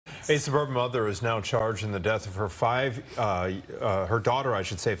A suburban mother is now charged in the death of her daughter, I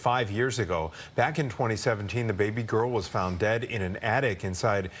should say, 5 years ago. Back in 2017, the baby girl was found dead in an attic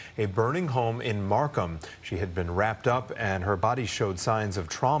inside a burning home in Markham. She had been wrapped up and her body showed signs of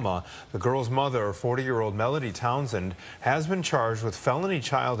trauma. The girl's mother, 40-year-old Melody Townsend, has been charged with felony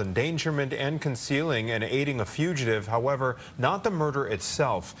child endangerment and concealing and aiding a fugitive. However, not the murder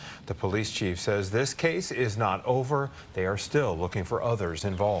itself. The police chief says this case is not over. They are still looking for others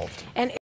involved. And